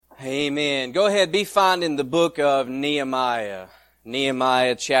Amen. Go ahead, be finding the book of Nehemiah.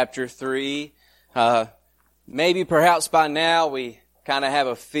 Nehemiah chapter 3. Maybe perhaps by now we kind of have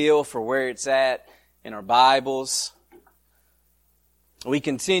a feel for where it's at in our Bibles. We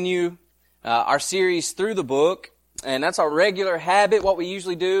continue our series through the book, and that's our regular habit. What we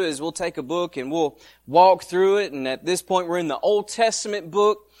usually do is we'll take a book and we'll walk through it, and at this point we're in the Old Testament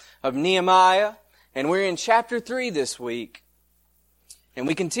book of Nehemiah, and we're in chapter 3 this week. And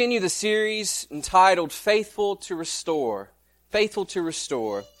we continue the series entitled Faithful to Restore. Faithful to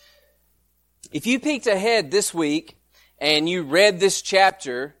Restore. If you peeked ahead this week and you read this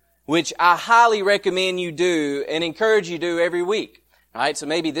chapter, which I highly recommend you do and encourage you do every week. Alright, so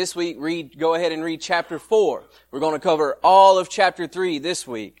maybe this week go ahead and read chapter 4. We're going to cover all of chapter 3 this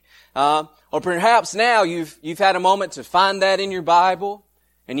week. Or perhaps now you've had a moment to find that in your Bible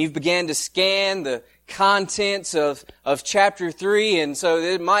and you've began to scan the contents of chapter 3, and so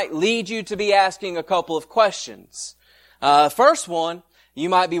it might lead you to be asking a couple of questions. First one, you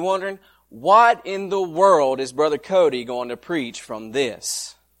might be wondering, what in the world is Brother Cody going to preach from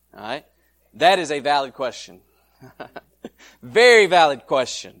this? All right? That is a valid question. Very valid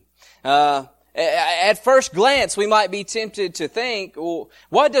question. At first glance, we might be tempted to think, well,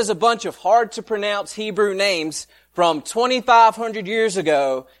 what does a bunch of hard-to-pronounce Hebrew names from 2,500 years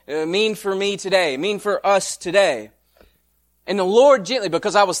ago mean for me today, mean for us today? And the Lord gently,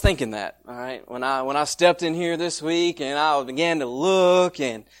 because I was thinking that, all right, when I stepped in here this week and I began to look,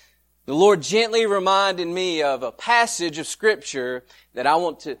 and the Lord gently reminded me of a passage of Scripture that I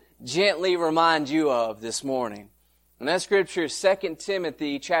want to gently remind you of this morning. And that Scripture is 2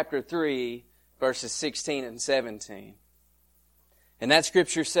 Timothy chapter 3, verses 16 and 17. And that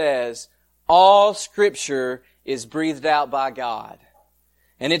Scripture says, all Scripture is breathed out by God,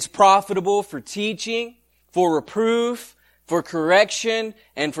 and it's profitable for teaching, for reproof, for correction,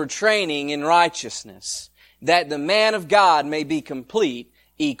 and for training in righteousness, that the man of God may be complete,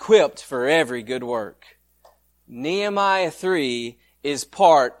 equipped for every good work. Nehemiah 3 is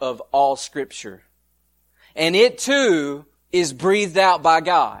part of all Scripture, and it too is breathed out by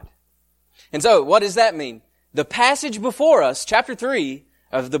God. And so, what does that mean? The passage before us, chapter 3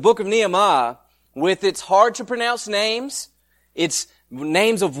 of the book of Nehemiah, with its hard-to-pronounce names, its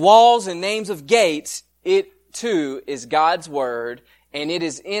names of walls and names of gates, it too is God's Word, and it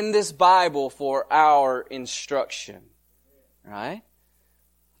is in this Bible for our instruction. Right?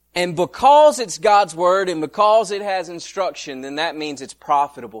 And because it's God's Word and because it has instruction, then that means it's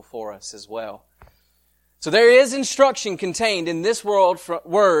profitable for us as well. So there is instruction contained in this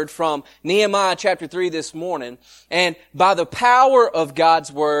word from Nehemiah chapter 3 this morning. And by the power of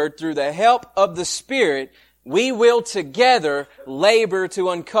God's Word, through the help of the Spirit, we will together labor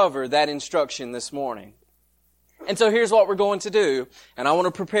to uncover that instruction this morning. And so here's what we're going to do, and I want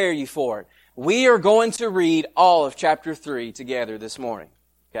to prepare you for it. We are going to read all of chapter 3 together this morning.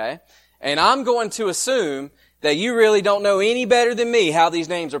 Okay? And I'm going to assume that you really don't know any better than me how these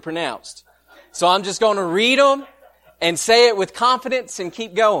names are pronounced. So I'm just going to read them and say it with confidence and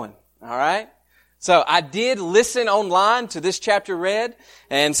keep going. All right? So I did listen online to this chapter read,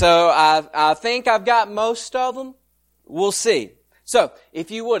 and so I think I've got most of them. We'll see. So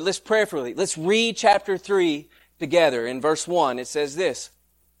if you would, let's prayerfully, let's read chapter 3 together. In verse 1, it says this.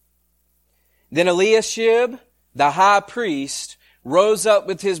 Then Eliashib, the high priest, rose up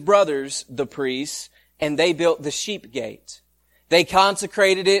with his brothers, the priests, and they built the sheep gate. They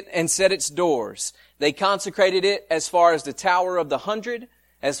consecrated it and set its doors. They consecrated it as far as the Tower of the 100,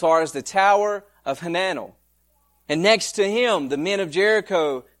 as far as the Tower of Hananel. And next to him, the men of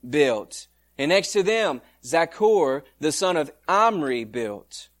Jericho built. And next to them, Zaccur, the son of Amri,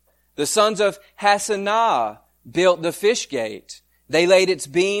 built. The sons of Hassanah built the fish gate. They laid its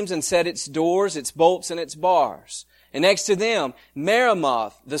beams and set its doors, its bolts, and its bars. And next to them,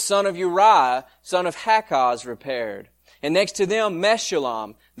 Meremoth, the son of Uriah, son of Hakaz, repaired. And next to them,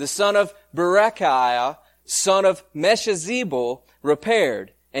 Meshullam, the son of Berechiah, son of Meshezabel,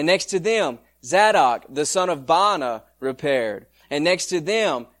 repaired. And next to them, Zadok, the son of Bana, repaired. And next to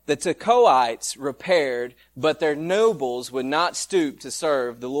them, the Tekoites repaired, but their nobles would not stoop to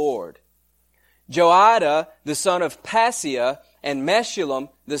serve the Lord. Joiada, the son of Paseah, and Meshullam,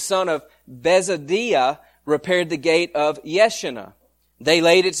 the son of Bezadiah, repaired the gate of Yeshanah. They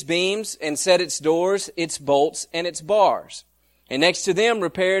laid its beams and set its doors, its bolts, and its bars. And next to them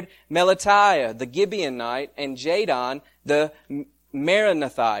repaired Melatiah, the Gibeonite, and Jadon, the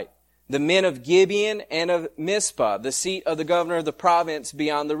Meronothite, the men of Gibeon and of Mizpah, the seat of the governor of the province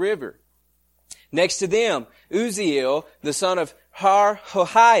beyond the river. Next to them, Uzziel, the son of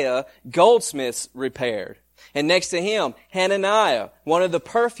Harhohiah, goldsmiths repaired. And next to him, Hananiah, one of the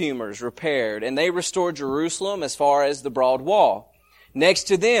perfumers, repaired, and they restored Jerusalem as far as the broad wall. Next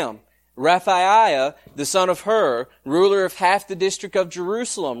to them, Raphaiah, the son of Hur, ruler of half the district of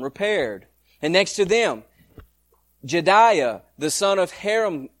Jerusalem, repaired. And next to them, Jediah, the son of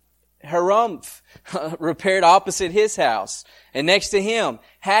Harumph, repaired opposite his house. And next to him,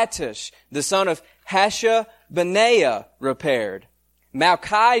 Hattush, the son of Hashabneah, repaired.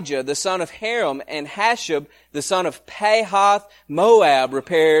 Malchijah, the son of Haram, and Hashab, the son of Pahath Moab,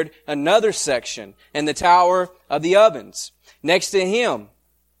 repaired another section, and the tower of the ovens. Next to him,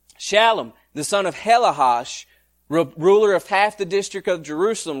 Shallum, the son of Helahash, ruler of half the district of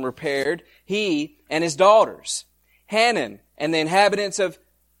Jerusalem, repaired, he and his daughters. Hanan and the inhabitants of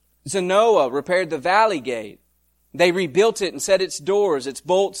Zanoah repaired the valley gate. They rebuilt it and set its doors, its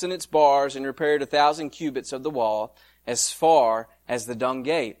bolts, and its bars, and repaired 1,000 cubits of the wall, as far as the dung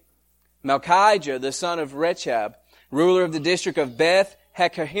gate. Malchijah, the son of Rechab, ruler of the district of Beth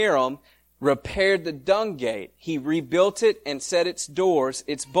Hakahiram, repaired the dung gate. He rebuilt it and set its doors,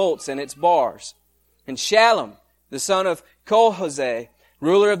 its bolts, and its bars. And Shallum, the son of Kolhoseh,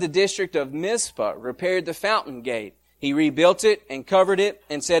 ruler of the district of Mizpah, repaired the fountain gate. He rebuilt it and covered it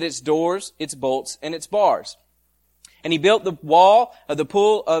and set its doors, its bolts, and its bars. And he built the wall of the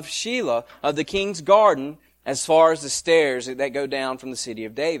pool of Shelah of the king's garden as far as the stairs that go down from the city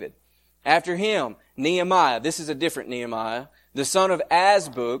of David. After him, Nehemiah, this is a different Nehemiah, the son of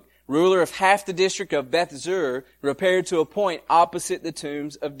Azbuk, ruler of half the district of Beth-zur, repaired to a point opposite the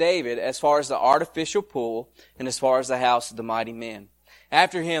tombs of David as far as the artificial pool and as far as the house of the mighty men.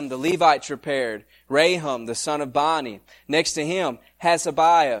 After him, the Levites repaired. Rahum, the son of Bani. Next to him,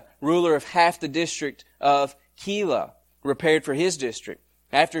 Hasabiah, ruler of half the district of Keilah, repaired for his district.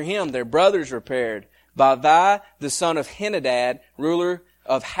 After him, their brothers repaired. Bavai, the son of Henadad, ruler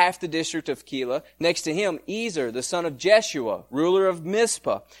of half the district of Keilah. Next to him, Ezer, the son of Jeshua, ruler of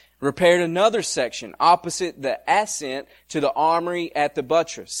Mizpah, repaired another section opposite the ascent to the armory at the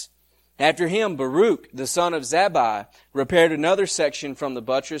buttress. After him, Baruch, the son of Zabbai, repaired another section from the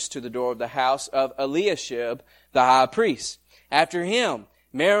buttress to the door of the house of Eliashib, the high priest. After him,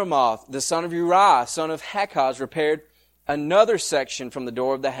 Meremoth, the son of Uriah, son of Hakaz, repaired another section from the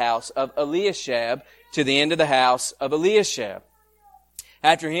door of the house of Eliashib to the end of the house of Eliashib.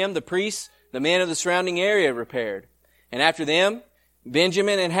 After him, the priests, the men of the surrounding area, repaired. And after them,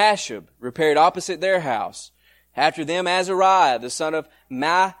 Benjamin and Hashub repaired opposite their house. After them, Azariah, the son of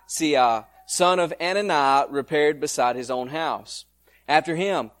Maaseiah, son of Ananiah, repaired beside his own house. After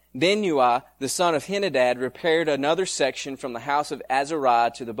him, Benui, the son of Henadad, repaired another section from the house of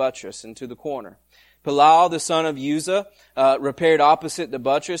Azariah to the buttress and to the corner. Palal, the son of Uzzah, repaired opposite the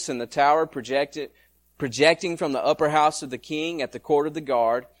buttress and the tower projecting from the upper house of the king at the court of the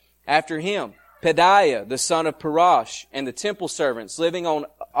guard. After him, Pedaiah, the son of Parash, and the temple servants living on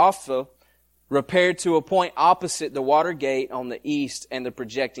Ophel, repaired to a point opposite the water gate on the east and the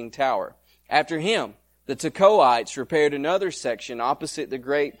projecting tower. After him, the Tekoites repaired another section opposite the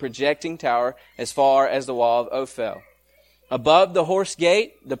great projecting tower as far as the wall of Ophel. Above the horse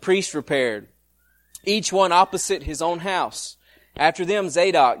gate, the priests repaired, each one opposite his own house. After them,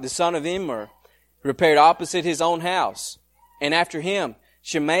 Zadok, the son of Immer, repaired opposite his own house. And after him,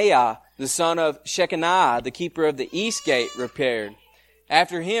 Shemaiah, the son of Shechaniah, the keeper of the east gate, repaired.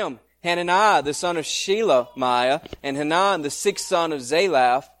 After him, Hananiah, the son of Shelemiah, and Hanan, the sixth son of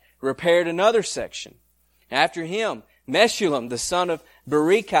Zalaph, repaired another section. After him, Meshullam, the son of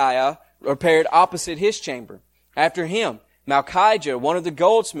Berechiah, repaired opposite his chamber. After him, Malchijah, one of the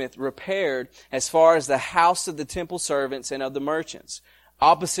goldsmiths, repaired as far as the house of the temple servants and of the merchants,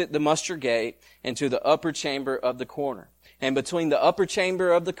 opposite the muster gate, and to the upper chamber of the corner. And between the upper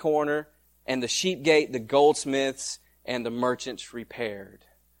chamber of the corner and the sheep gate, the goldsmiths and the merchants repaired.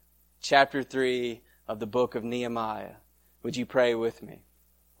 Chapter 3 of the book of Nehemiah. Would you pray with me?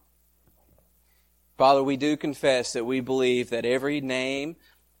 Father, we do confess that we believe that every name,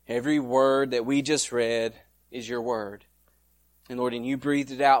 every word that we just read is your word. And Lord, and you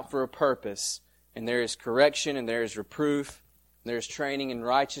breathed it out for a purpose. And there is correction and there is reproof. And there is training in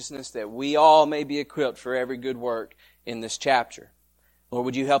righteousness that we all may be equipped for every good work in this chapter. Lord,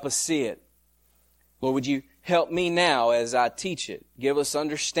 would you help us see it? Lord, would you help me now as I teach it? Give us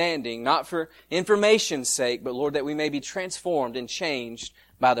understanding, not for information's sake, but Lord, that we may be transformed and changed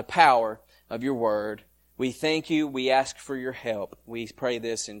by the power of your word. We thank you. We ask for your help. We pray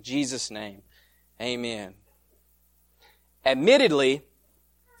this in Jesus' name. Amen. Admittedly,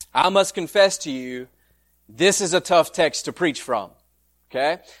 I must confess to you, this is a tough text to preach from.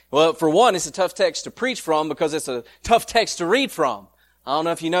 Okay? Well, for one, it's a tough text to preach from because it's a tough text to read from. I don't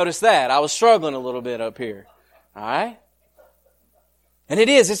know if you noticed that. I was struggling a little bit up here. All right? And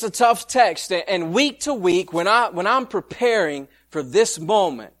it's a tough text. And week to week, when I'm preparing for this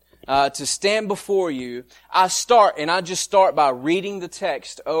moment to stand before you, I just start by reading the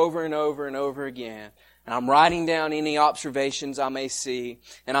text over and over and over again. And I'm writing down any observations I may see,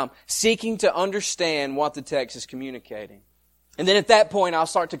 and I'm seeking to understand what the text is communicating. And then at that point, I'll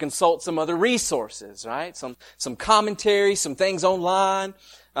start to consult some other resources, right? Some commentary, some things online.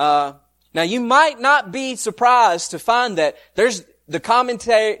 Now, you might not be surprised to find that the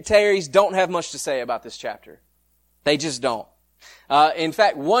commentaries don't have much to say about this chapter. They just don't. In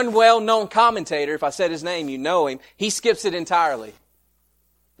fact, one well-known commentator, if I said his name, you know him, he skips it entirely.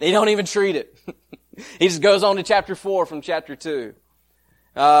 They don't even treat it. He just goes on to chapter 4 from chapter 2.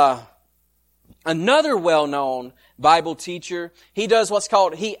 Another well-known Bible teacher, he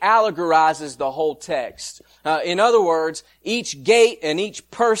allegorizes the whole text. In other words, each gate and each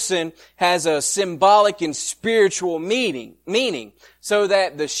person has a symbolic and spiritual meaning. So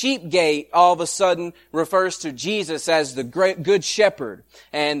that the sheep gate all of a sudden refers to Jesus as the great good shepherd.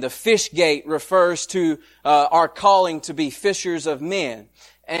 And the fish gate refers to our calling to be fishers of men.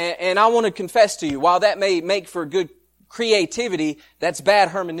 And I want to confess to you, while that may make for good creativity, that's bad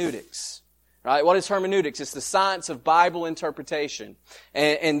hermeneutics. Right? What is hermeneutics? It's the science of Bible interpretation.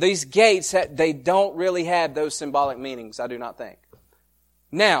 And these gates, they don't really have those symbolic meanings, I do not think.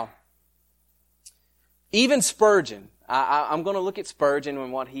 Now, even Spurgeon, I'm going to look at Spurgeon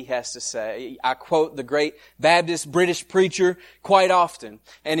and what he has to say. I quote the great Baptist British preacher quite often.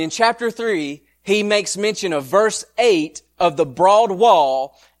 And in chapter 3, he makes mention of verse 8 of the broad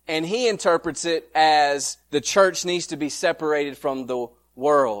wall, and he interprets it as the church needs to be separated from the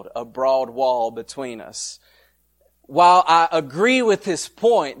world, a broad wall between us. While I agree with his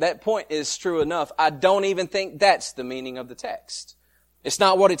point, that point is true enough, I don't even think that's the meaning of the text. It's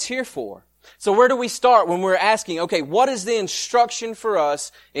not what it's here for. So where do we start when we're asking, okay, what is the instruction for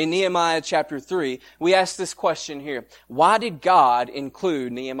us in Nehemiah chapter 3? We ask this question here. Why did God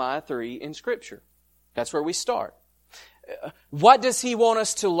include Nehemiah 3 in Scripture? That's where we start. What does He want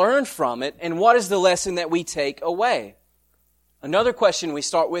us to learn from it, and what is the lesson that we take away? Another question we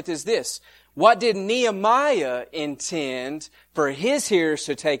start with is this. What did Nehemiah intend for his hearers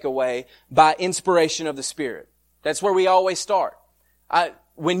to take away by inspiration of the Spirit? That's where we always start.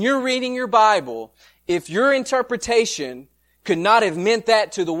 When you're reading your Bible, if your interpretation could not have meant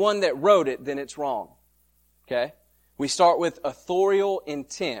that to the one that wrote it, then it's wrong. Okay? We start with authorial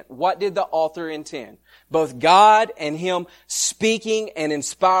intent. What did the author intend? Both God and him speaking and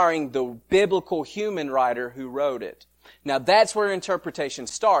inspiring the biblical human writer who wrote it. Now that's where interpretation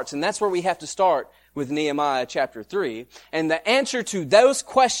starts, and that's where we have to start with Nehemiah chapter 3. And the answer to those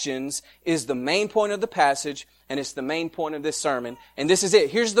questions is the main point of the passage, and it's the main point of this sermon. And this is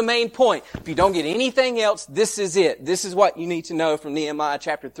it. Here's the main point. If you don't get anything else, this is it. This is what you need to know from Nehemiah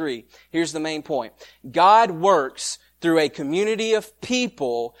chapter 3. Here's the main point. God works through a community of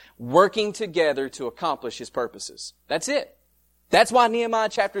people working together to accomplish His purposes. That's it. That's why Nehemiah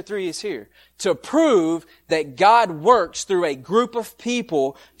chapter 3 is here. To prove that God works through a group of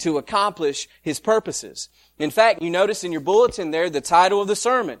people to accomplish His purposes. In fact, you notice in your bulletin there the title of the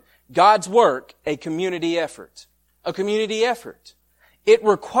sermon, God's Work, a Community Effort. A community effort. It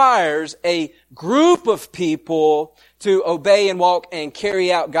requires a group of people to obey and walk and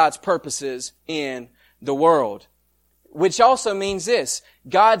carry out God's purposes in the world. Which also means this,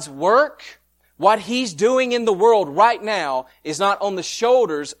 God's work, what He's doing in the world right now is not on the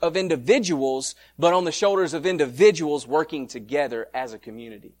shoulders of individuals, but on the shoulders of individuals working together as a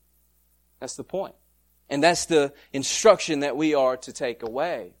community. That's the point. And that's the instruction that we are to take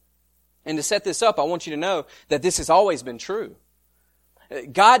away. And to set this up, I want you to know that this has always been true.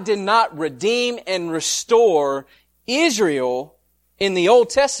 God did not redeem and restore Israel in the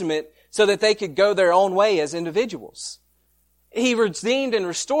Old Testament so that they could go their own way as individuals. He redeemed and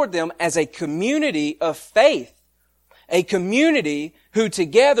restored them as a community of faith. A community who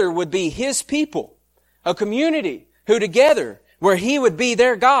together would be His people. A community who together, where He would be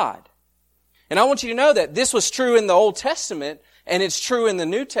their God. And I want you to know that this was true in the Old Testament, and it's true in the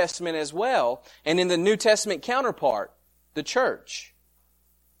New Testament as well, and in the New Testament counterpart, the church.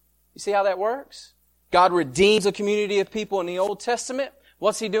 You see how that works? God redeems a community of people in the Old Testament.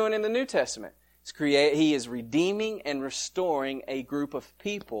 What's He doing in the New Testament? He is redeeming and restoring a group of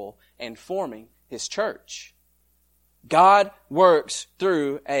people and forming His church. God works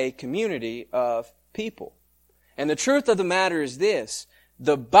through a community of people. And the truth of the matter is this.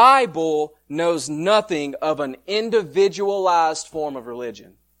 The Bible knows nothing of an individualized form of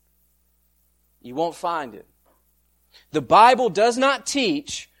religion. You won't find it. The Bible does not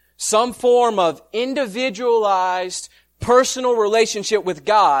teach some form of individualized, personal relationship with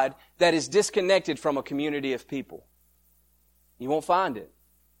God that is disconnected from a community of people. You won't find it.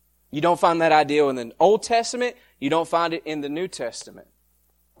 You don't find that ideal in the Old Testament. You don't find it in the New Testament.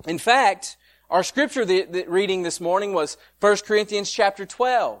 In fact, our scripture reading this morning was 1 Corinthians chapter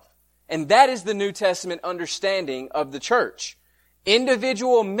 12. And that is the New Testament understanding of the church.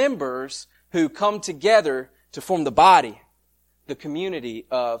 Individual members who come together to form the body, the community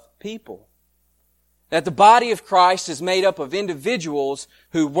of people. That the body of Christ is made up of individuals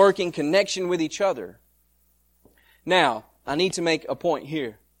who work in connection with each other. Now, I need to make a point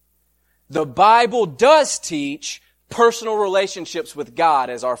here. The Bible does teach personal relationships with God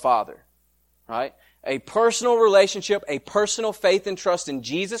as our Father. Right? A personal relationship, a personal faith and trust in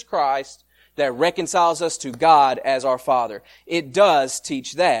Jesus Christ that reconciles us to God as our Father. It does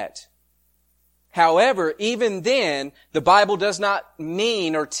teach that. However, even then, the Bible does not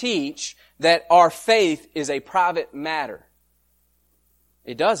mean or teach that our faith is a private matter.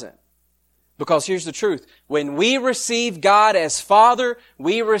 It doesn't. Because here's the truth. When we receive God as Father,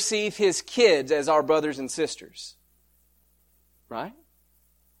 we receive His kids as our brothers and sisters. Right?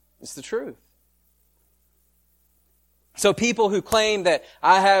 It's the truth. So people who claim that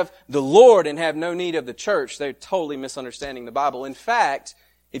I have the Lord and have no need of the church, they're totally misunderstanding the Bible. In fact,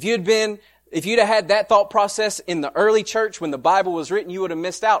 if you'd have had that thought process in the early church when the Bible was written, you would have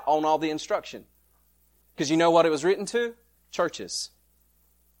missed out on all the instruction. Because you know what it was written to? Churches.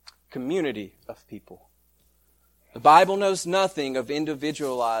 Community of people. The Bible knows nothing of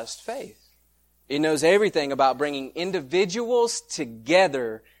individualized faith. It knows everything about bringing individuals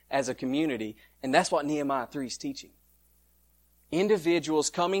together as a community. And that's what Nehemiah 3 is teaching. Individuals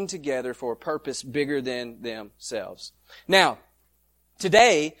coming together for a purpose bigger than themselves. Now,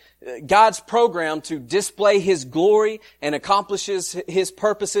 today, God's program to display His glory and accomplishes His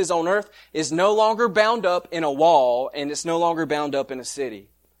purposes on earth is no longer bound up in a wall, and it's no longer bound up in a city.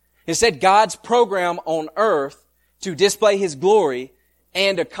 Instead, God's program on earth to display His glory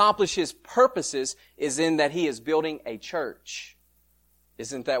and accomplish His purposes is in that He is building a church.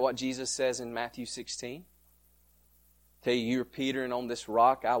 Isn't that what Jesus says in Matthew 16? Tell you, you're Peter, and on this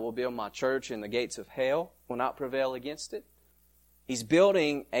rock I will build my church, and the gates of hell will not prevail against it. He's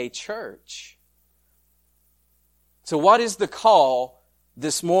building a church. So what is the call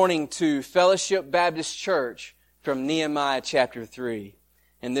this morning to Fellowship Baptist Church from Nehemiah chapter 3?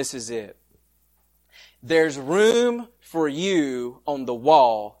 And this is it. There's room for you on the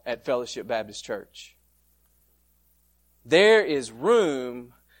wall at Fellowship Baptist Church. There is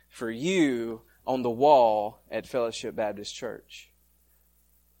room for you on the wall at Fellowship Baptist Church.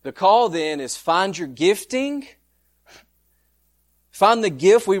 The call then is find your gifting. Find the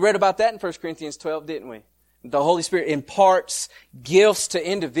gift. We read about that in 1 Corinthians 12, didn't we? The Holy Spirit imparts gifts to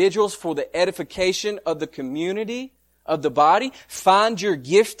individuals for the edification of the community, of the body. Find your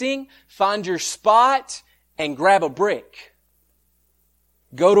gifting, find your spot, and grab a brick.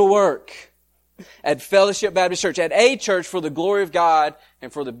 Go to work at Fellowship Baptist Church, at a church for the glory of God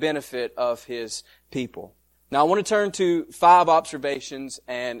and for the benefit of His people. Now I want to turn to 5 observations,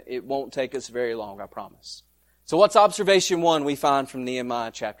 and it won't take us very long, I promise. So what's observation 1 we find from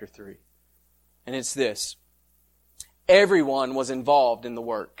Nehemiah chapter 3? And it's this. Everyone was involved in the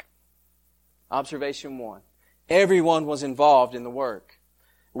work. Observation 1. Everyone was involved in the work.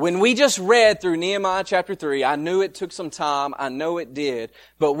 When we just read through Nehemiah chapter 3, I knew it took some time. I know it did.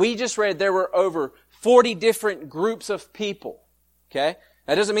 But we just read there were over 40 different groups of people. Okay?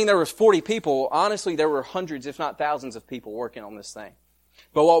 That doesn't mean there was 40 people. Honestly, there were hundreds, if not thousands of people working on this thing.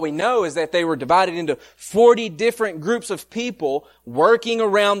 But what we know is that they were divided into 40 different groups of people working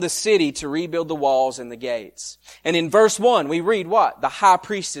around the city to rebuild the walls and the gates. And in verse 1, we read what? The high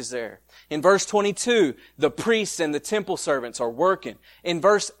priest is there. In verse 22, the priests and the temple servants are working. In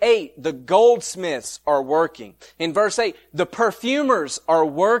verse 8, the goldsmiths are working. In verse 8, the perfumers are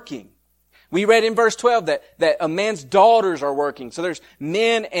working. We read in verse 12 that a man's daughters are working. So there's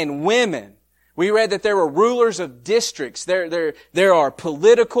men and women. We read that there were rulers of districts. There are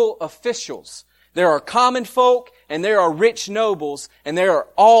political officials. There are common folk, and there are rich nobles, and there are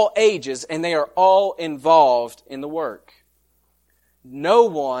all ages, and they are all involved in the work. No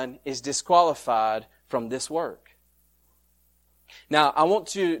one is disqualified from this work. Now, I want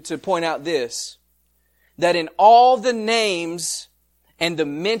to point out this, that in all the names and the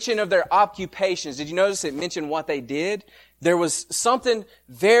mention of their occupations, did you notice it mentioned what they did? There was something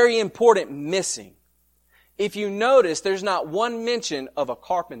very important missing. If you notice, there's not one mention of a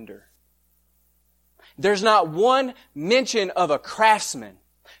carpenter. There's not one mention of a craftsman.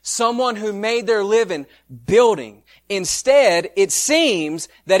 someone who made their living building. Instead, it seems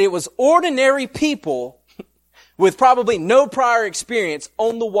that it was ordinary people with probably no prior experience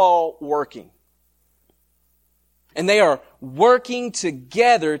on the wall working. And they are working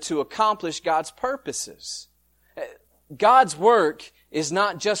together to accomplish God's purposes. God's work is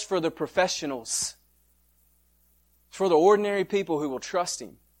not just for the professionals. It's for the ordinary people who will trust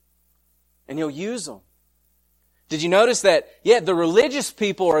Him. And He'll use them. Did you notice that, the religious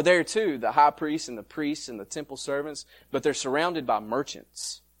people are there too, the high priests and the temple servants, but they're surrounded by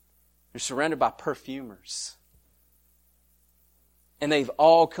merchants. They're surrounded by perfumers. And they've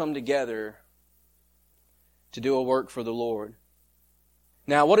all come together to do a work for the Lord.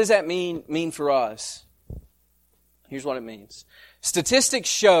 Now, what does that mean for us? Here's what it means. Statistics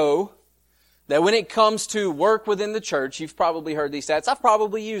show that when it comes to work within the church, you've probably heard these stats. I've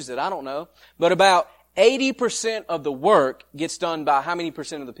probably used it. I don't know. But about 80% of the work gets done by how many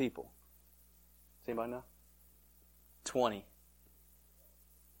percent of the people? Does anybody know? 20.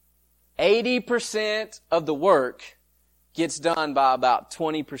 80% of the work gets done by about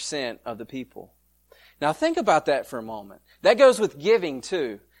 20% of the people. Now think about that for a moment. That goes with giving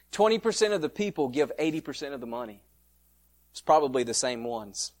too. 20% of the people give 80% of the money. It's probably the same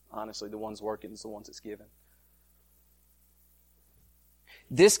ones. Honestly, the ones working is the ones that's given.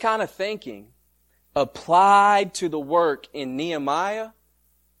 This kind of thinking applied to the work in Nehemiah,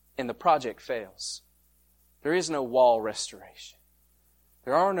 and the project fails. There is no wall restoration.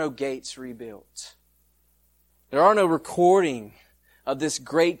 There are no gates rebuilt. There are no recording of this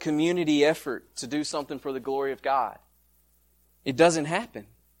great community effort to do something for the glory of God. It doesn't happen.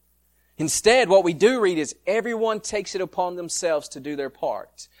 Instead, what we do read is everyone takes it upon themselves to do their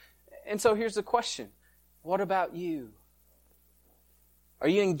part. And so here's the question. What about you? Are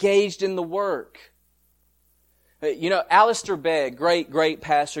you engaged in the work? Alistair Begg, great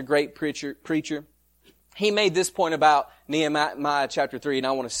pastor, great preacher, he made this point about Nehemiah chapter 3, and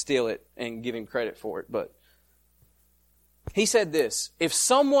I want to steal it and give him credit for it. But he said this: if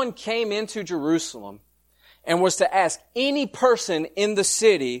someone came into Jerusalem and was to ask any person in the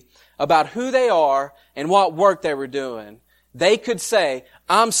city about who they are and what work they were doing, they could say,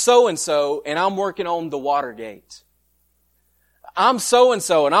 I'm so-and-so and I'm working on the Watergate. I'm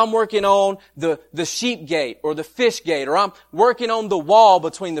so-and-so and I'm working on the sheep gate or the fish gate, or I'm working on the wall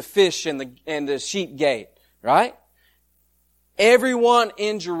between the fish and the sheep gate, right? Everyone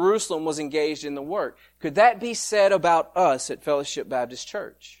in Jerusalem was engaged in the work. Could that be said about us at Fellowship Baptist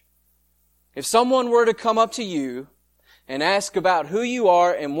Church? If someone were to come up to you and ask about who you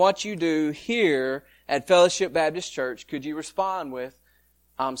are and what you do here at Fellowship Baptist Church, could you respond with,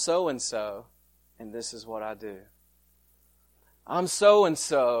 I'm so-and-so and this is what I do? I'm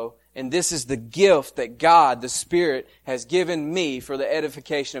so-and-so, and this is the gift that God, the Spirit, has given me for the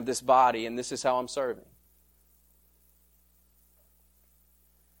edification of this body, and this is how I'm serving.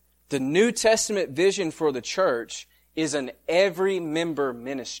 The New Testament vision for the church is an every member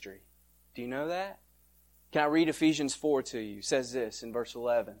ministry. Do you know that? Can I read Ephesians 4 to you? It says this in verse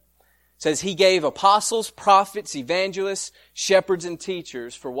 11. It says, He gave apostles, prophets, evangelists, shepherds, and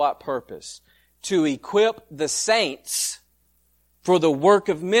teachers for what purpose? To equip the saints for the work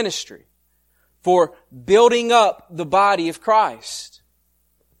of ministry, for building up the body of Christ.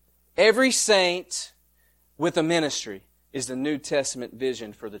 Every saint with a ministry is the New Testament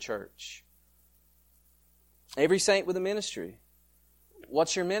vision for the church. Every saint with a ministry.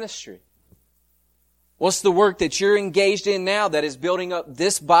 What's your ministry? What's the work that you're engaged in now that is building up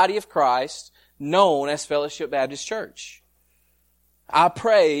this body of Christ known as Fellowship Baptist Church? I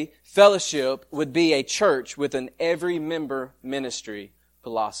pray Fellowship would be a church with an every member ministry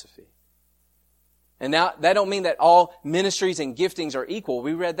philosophy. And now, that don't mean that all ministries and giftings are equal.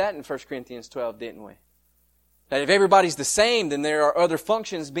 We read that in 1 Corinthians 12, didn't we? That if everybody's the same, then there are other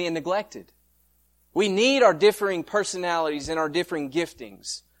functions being neglected. We need our differing personalities and our differing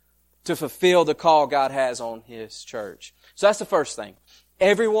giftings to fulfill the call God has on His church. So that's the first thing.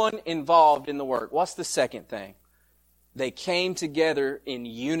 Everyone involved in the work. What's the second thing? They came together in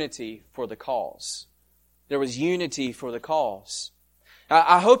unity for the cause. There was unity for the cause.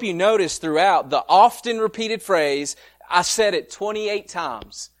 I hope you notice throughout the often repeated phrase, I said it 28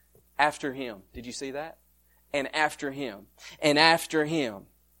 times, after Him. Did you see that? And after Him. And after Him.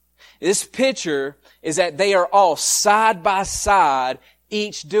 This picture is that they are all side by side,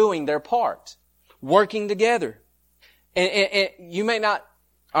 each doing their part, working together. And you may not...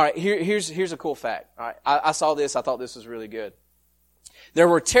 All right, here's a cool fact. All right, I saw this. I thought this was really good. There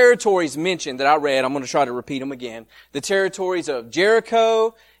were territories mentioned that I read. I'm going to try to repeat them again. The territories of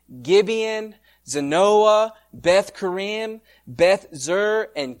Jericho, Gibeon, Zanoah, Beth Karim, Beth Zur,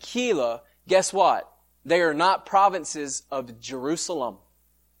 and Keilah, guess what? They are not provinces of Jerusalem.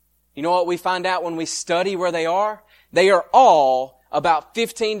 You know what we find out when we study where they are? They are all about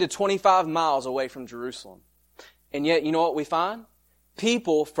 15 to 25 miles away from Jerusalem. And yet, you know what we find?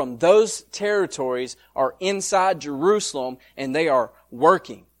 People from those territories are inside Jerusalem and they are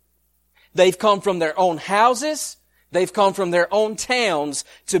working. They've come from their own houses. They've come from their own towns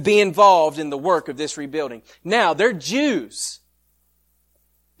to be involved in the work of this rebuilding. Now, they're Jews.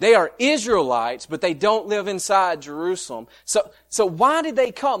 They are Israelites, but they don't live inside Jerusalem. So why did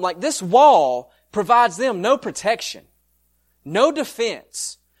they come? Like, this wall provides them no protection, no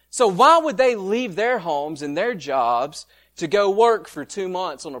defense. So why would they leave their homes and their jobs to go work for 2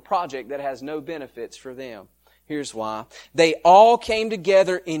 months on a project that has no benefits for them? Here's why. They all came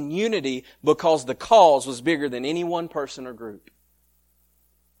together in unity because the cause was bigger than any one person or group.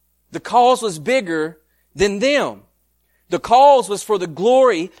 The cause was bigger than them. The cause was for the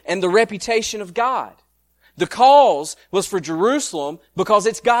glory and the reputation of God. The cause was for Jerusalem because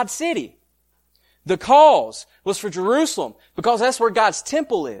it's God's city. The cause was for Jerusalem because that's where God's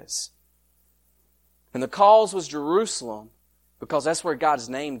temple is. And the cause was Jerusalem because that's where God's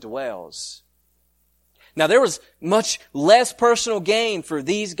name dwells. Now, there was much less personal gain for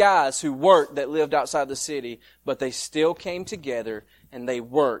these guys who worked that lived outside the city, but they still came together and they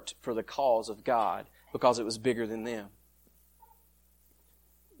worked for the cause of God because it was bigger than them.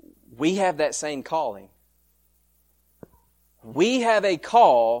 We have that same calling. We have a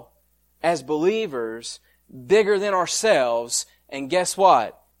call as believers bigger than ourselves, and guess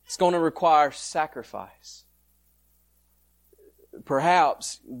what? It's going to require sacrifice.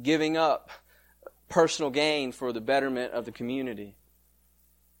 Perhaps giving up personal gain for the betterment of the community.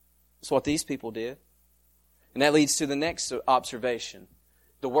 That's what these people did. And that leads to the next observation.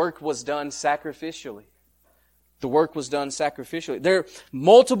 The work was done sacrificially. The work was done sacrificially. There are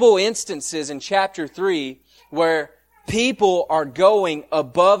multiple instances in chapter 3 where people are going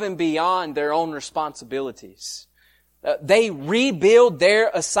above and beyond their own responsibilities. They rebuild their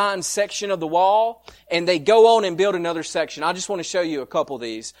assigned section of the wall, and they go on and build another section. I just want to show you a couple of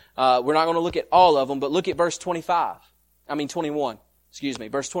these. We're not going to look at all of them, but look at verse 21.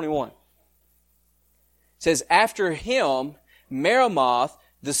 Verse 21. It says, After him, Meremoth,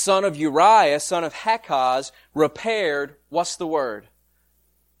 the son of Uriah, son of Hakaz, repaired, what's the word?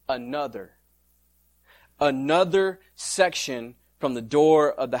 Another section from the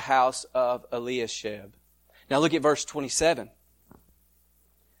door of the house of Eliashib. Now look at verse 27. It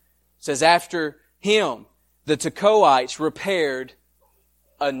says, After him, the Tekoites repaired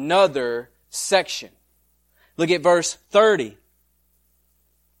another section. Look at verse 30.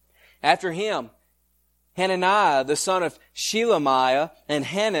 After him, Hananiah, the son of Shelemiah, and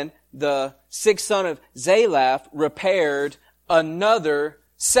Hanan, the sixth son of Zalaph, repaired another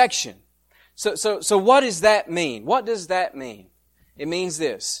section. So what does that mean? What does that mean? It means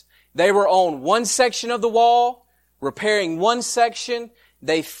this. They were on one section of the wall, repairing one section.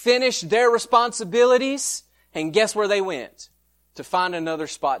 They finished their responsibilities, and guess where they went? To find another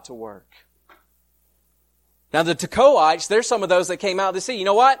spot to work. Now the Tekoites, there's some of those that came out of the sea. You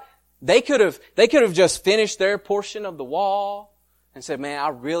know what? They could have just finished their portion of the wall and said, man, I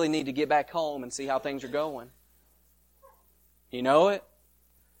really need to get back home and see how things are going. You know it?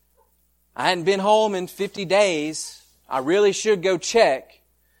 I hadn't been home in 50 days. I really should go check.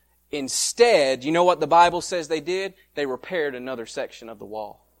 Instead, you know what the Bible says they did? They repaired another section of the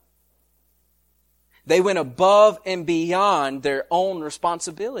wall. They went above and beyond their own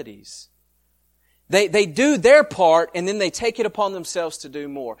responsibilities. They do their part, and then they take it upon themselves to do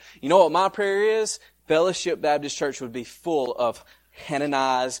more. You know what my prayer is? Fellowship Baptist Church would be full of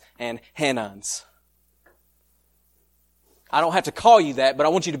Hananiahs and Hanans. I don't have to call you that, but I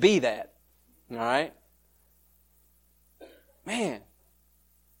want you to be that. All right? Man.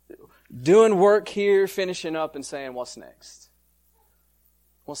 Doing work here, finishing up and saying, what's next?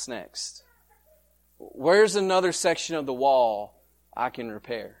 What's next? Where's another section of the wall I can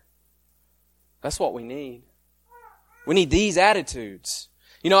repair? That's what we need. We need these attitudes.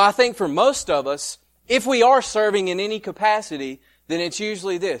 You know, I think for most of us, if we are serving in any capacity, then it's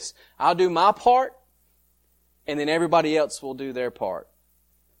usually this. I'll do my part, and then everybody else will do their part.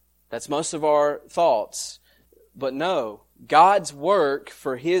 That's most of our thoughts. But no, God's work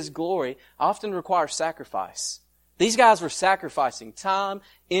for His glory often requires sacrifice. These guys were sacrificing time,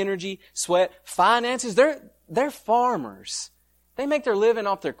 energy, sweat, finances. They're farmers. They make their living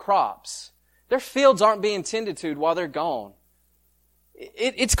off their crops. Their fields aren't being tended to while they're gone.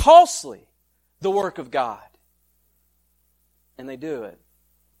 It's costly, the work of God. And they do it.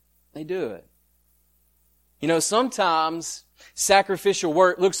 They do it. You know, sometimes sacrificial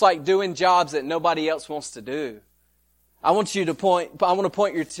work looks like doing jobs that nobody else wants to do. I want to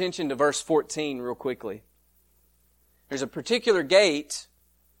point your attention to verse 14 real quickly. There's a particular gate,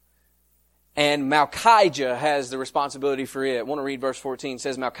 and Malchijah has the responsibility for it. I want to read verse 14. It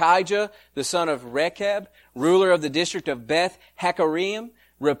says, Malchijah, the son of Rechab, ruler of the district of Beth Hakerem,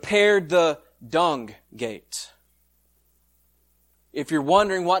 repaired the dung gate. If you're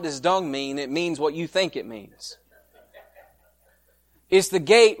wondering what does dung mean, it means what you think it means. It's the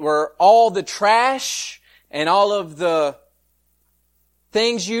gate where all the trash and all of the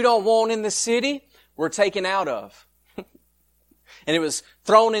things you don't want in the city were taken out of. And it was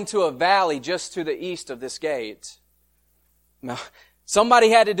thrown into a valley just to the east of this gate. Now, somebody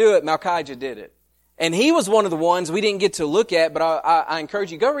had to do it. Malchijah did it. And he was one of the ones we didn't get to look at, but I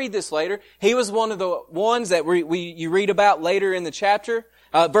encourage you, go read this later. He was one of the ones that you read about later in the chapter.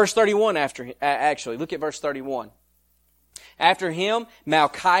 Verse 31 actually. Look at verse 31. After him,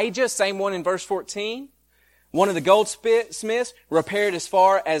 Malchijah, same one in verse 14, one of the goldsmiths, repaired as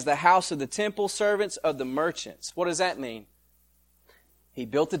far as the house of the temple servants of the merchants. What does that mean? He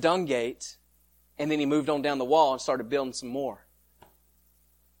built the dung gate, and then he moved on down the wall and started building some more.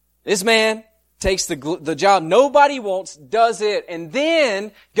 This man takes the job nobody wants, does it, and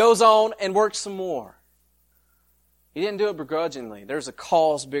then goes on and works some more. He didn't do it begrudgingly. There's a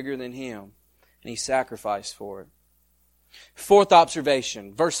cause bigger than him, and he sacrificed for it. Fourth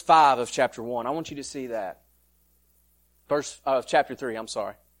observation, verse 5 of chapter 1. I want you to see that. Chapter 3, I'm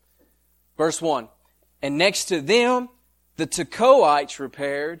sorry. Verse 1. And next to them, the Tekoites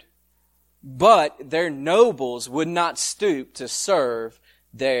repaired, but their nobles would not stoop to serve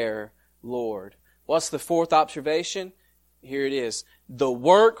their Lord. What's the fourth observation? Here it is. The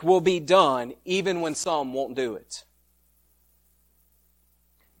work will be done even when some won't do it.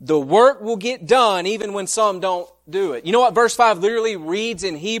 The work will get done even when some don't do it. You know what verse 5 literally reads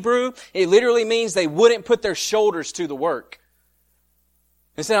in Hebrew? It literally means they wouldn't put their shoulders to the work.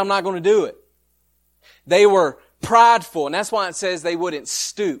 They said, I'm not going to do it. They were prideful, and that's why it says they wouldn't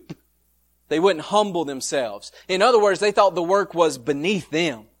stoop. They wouldn't humble themselves. In other words, they thought the work was beneath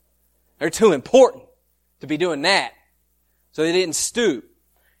them. They're too important to be doing that. So they didn't stoop.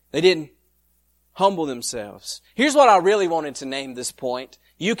 They didn't humble themselves. Here's what I really wanted to name this point.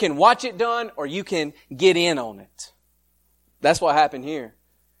 You can watch it done or you can get in on it. That's what happened here.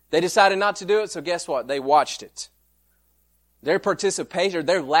 They decided not to do it, so guess what? They watched it. Their participation, or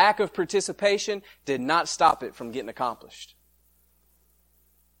their lack of participation, did not stop it from getting accomplished.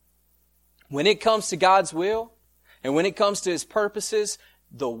 When it comes to God's will, and when it comes to His purposes,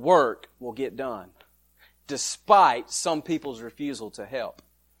 the work will get done, despite some people's refusal to help.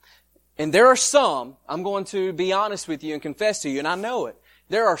 And there are some, I'm going to be honest with you and confess to you, and I know it,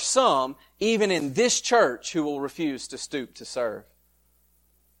 there are some, even in this church, who will refuse to stoop to serve.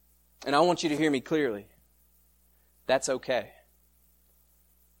 And I want you to hear me clearly. That's okay.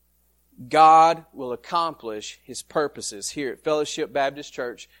 God will accomplish His purposes here at Fellowship Baptist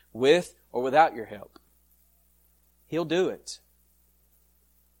Church with or without your help. He'll do it.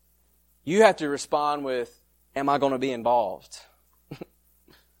 You have to respond with, am I going to be involved?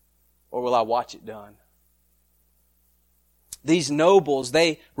 Or will I watch it done? These nobles,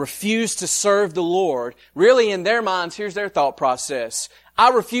 they refuse to serve the Lord. Really, in their minds, here's their thought process. I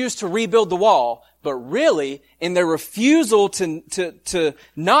refuse to rebuild the wall. But really, in their refusal to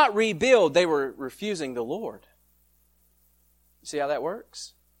not rebuild, they were refusing the Lord. You see how that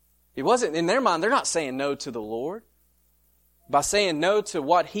works? It wasn't, in their mind, they're not saying no to the Lord. By saying no to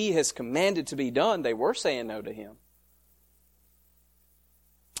what He has commanded to be done, they were saying no to Him.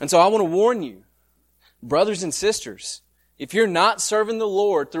 And so I want to warn you, brothers and sisters, if you're not serving the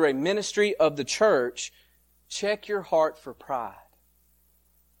Lord through a ministry of the church, check your heart for pride.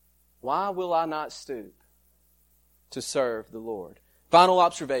 Why will I not stoop to serve the Lord? Final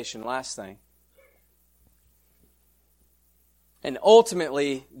observation, last thing. And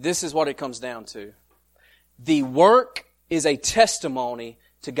ultimately, this is what it comes down to. The work is a testimony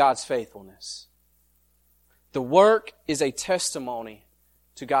to God's faithfulness. The work is a testimony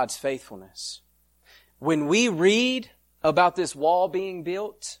to God's faithfulness. When we read about this wall being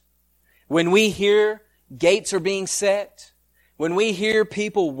built, when we hear gates are being set, when we hear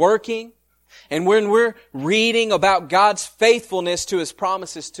people working, and when we're reading about God's faithfulness to His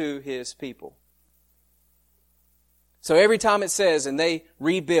promises to His people. So every time it says, and they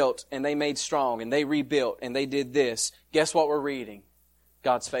rebuilt, and they made strong, and they rebuilt, and they did this, guess what we're reading?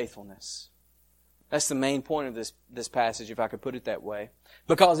 God's faithfulness. That's the main point of this passage, if I could put it that way.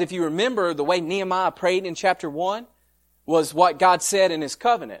 Because if you remember, the way Nehemiah prayed in chapter 1 was what God said in His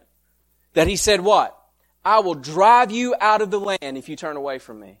covenant. That He said what? I will drive you out of the land if you turn away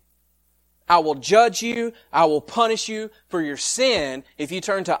from me. I will judge you. I will punish you for your sin if you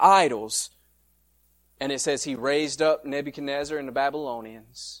turn to idols. And it says He raised up Nebuchadnezzar and the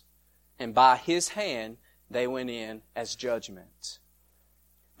Babylonians. And by His hand, they went in as judgment.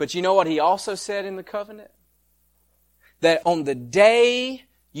 But you know what He also said in the covenant? That on the day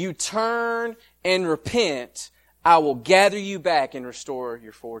you turn and repent, I will gather you back and restore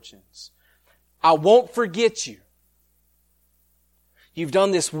your fortunes. I won't forget you. You've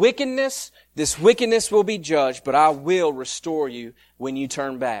done this wickedness will be judged, but I will restore you when you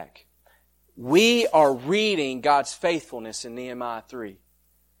turn back. We are reading God's faithfulness in Nehemiah 3.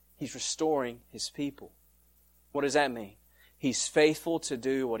 He's restoring His people. What does that mean? He's faithful to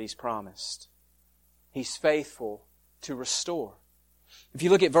do what He's promised. He's faithful to restore. If you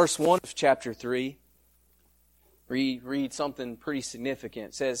look at verse 1 of chapter 3, read something pretty significant.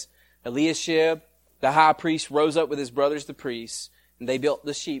 It says, Eliashib, the high priest, rose up with his brothers the priests, and they built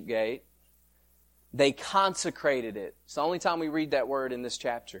the sheep gate. They consecrated it. It's the only time we read that word in this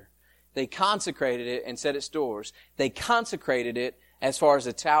chapter. They consecrated it and set its doors. They consecrated it as far as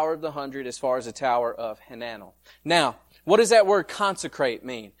the Tower of the 100, as far as the Tower of Hananel. Now, what does that word consecrate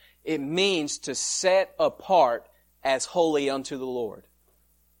mean? It means to set apart as holy unto the Lord.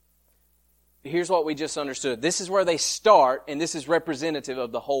 Here's what we just understood. This is where they start, and this is representative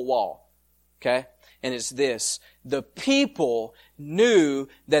of the whole wall. Okay? And it's this. The people knew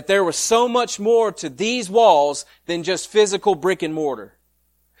that there was so much more to these walls than just physical brick and mortar.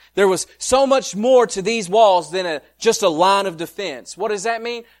 There was so much more to these walls than just a line of defense. What does that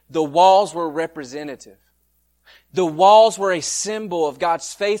mean? The walls were representative. The walls were a symbol of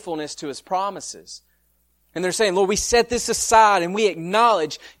God's faithfulness to His promises. And they're saying, Lord, we set this aside and we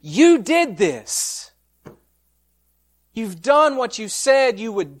acknowledge You did this. You've done what You said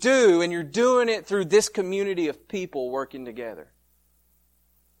You would do, and You're doing it through this community of people working together.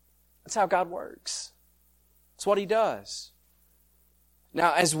 That's how God works. That's what He does.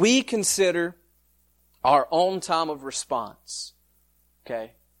 Now, as we consider our own time of response,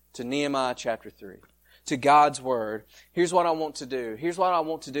 okay, to Nehemiah chapter 3, to God's Word, here's what I want to do. Here's what I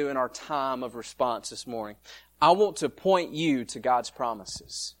want to do in our time of response this morning. I want to point you to God's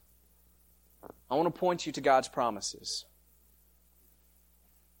promises. I want to point you to God's promises.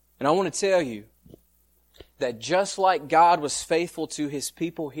 And I want to tell you that just like God was faithful to His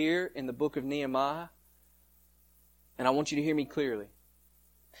people here in the book of Nehemiah, and I want you to hear me clearly,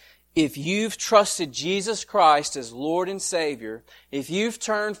 if you've trusted Jesus Christ as Lord and Savior, if you've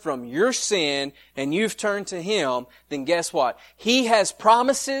turned from your sin and you've turned to Him, then guess what? He has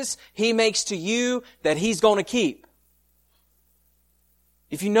promises He makes to you that He's going to keep.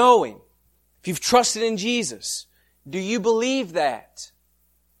 If you know Him, if you've trusted in Jesus, do you believe that?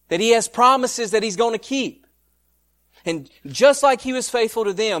 That He has promises that He's going to keep. And just like He was faithful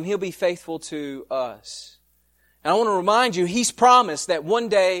to them, He'll be faithful to us. And I want to remind you, He's promised that one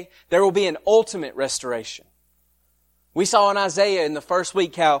day there will be an ultimate restoration. We saw in Isaiah in the first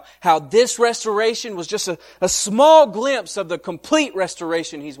week how this restoration was just a small glimpse of the complete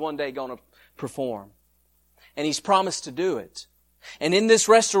restoration He's one day going to perform. And He's promised to do it. And in this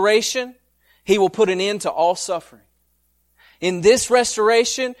restoration, He will put an end to all suffering. In this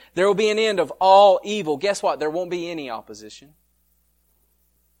restoration, there will be an end of all evil. Guess what? There won't be any opposition.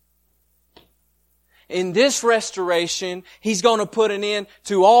 In this restoration, He's going to put an end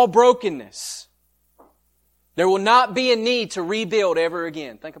to all brokenness. There will not be a need to rebuild ever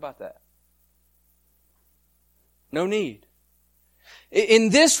again. Think about that. No need. In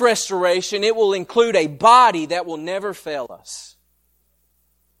this restoration, it will include a body that will never fail us.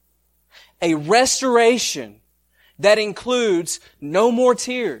 A restoration that includes no more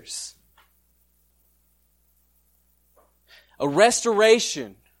tears. A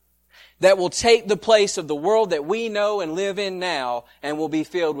restoration that will take the place of the world that we know and live in now and will be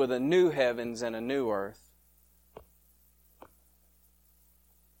filled with a new heavens and a new earth.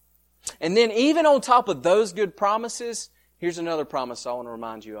 And then even on top of those good promises, here's another promise I want to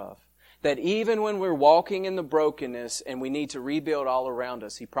remind you of. That even when we're walking in the brokenness and we need to rebuild all around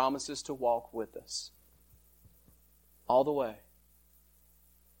us, He promises to walk with us. All the way.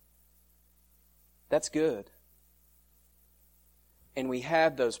 That's good. And we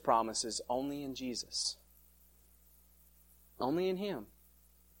have those promises only in Jesus. Only in Him.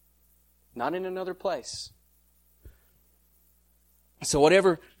 Not in another place. So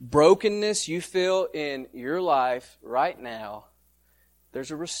whatever brokenness you feel in your life right now,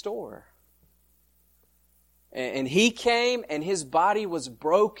 there's a restorer. And He came and His body was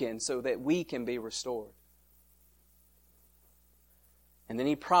broken so that we can be restored. And then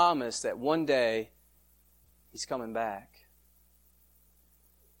He promised that one day He's coming back.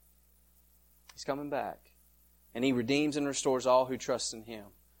 He's coming back. And He redeems and restores all who trust in Him.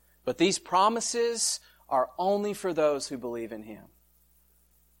 But these promises are only for those who believe in Him,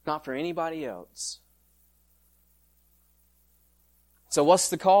 not for anybody else. So what's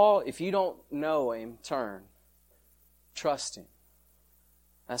the call? If you don't know Him, turn. Trust Him.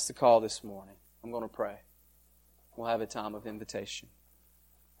 That's the call this morning. I'm going to pray. We'll have a time of invitation.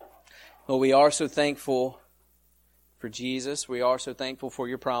 Well, we are so thankful for Jesus. We are so thankful for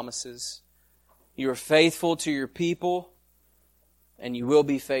your promises. You are faithful to your people, and you will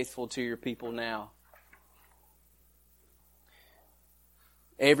be faithful to your people now.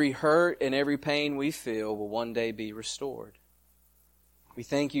 Every hurt and every pain we feel will one day be restored. We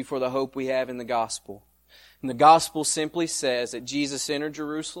thank you for the hope we have in the gospel. And the gospel simply says that Jesus entered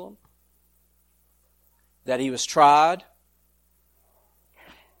Jerusalem, that He was tried,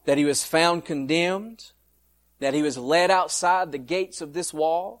 that He was found condemned, that He was led outside the gates of this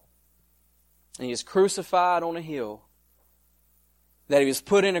wall, and He was crucified on a hill, that He was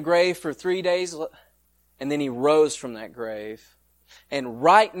put in a grave for 3 days, and then He rose from that grave. And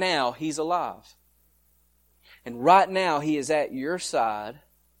right now, He's alive. And right now, He is at your side,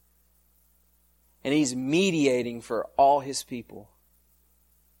 and He's mediating for all His people.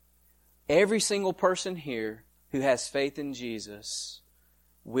 Every single person here who has faith in Jesus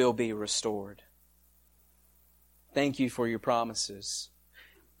will be restored. Thank you for your promises.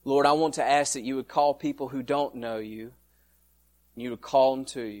 Lord, I want to ask that you would call people who don't know you, and you would call them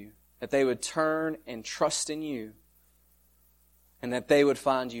to you, that they would turn and trust in you, and that they would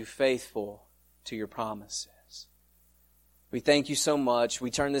find you faithful to your promises. We thank you so much.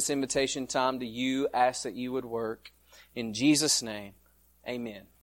 We turn this invitation time to you, ask that you would work. In Jesus' name, amen.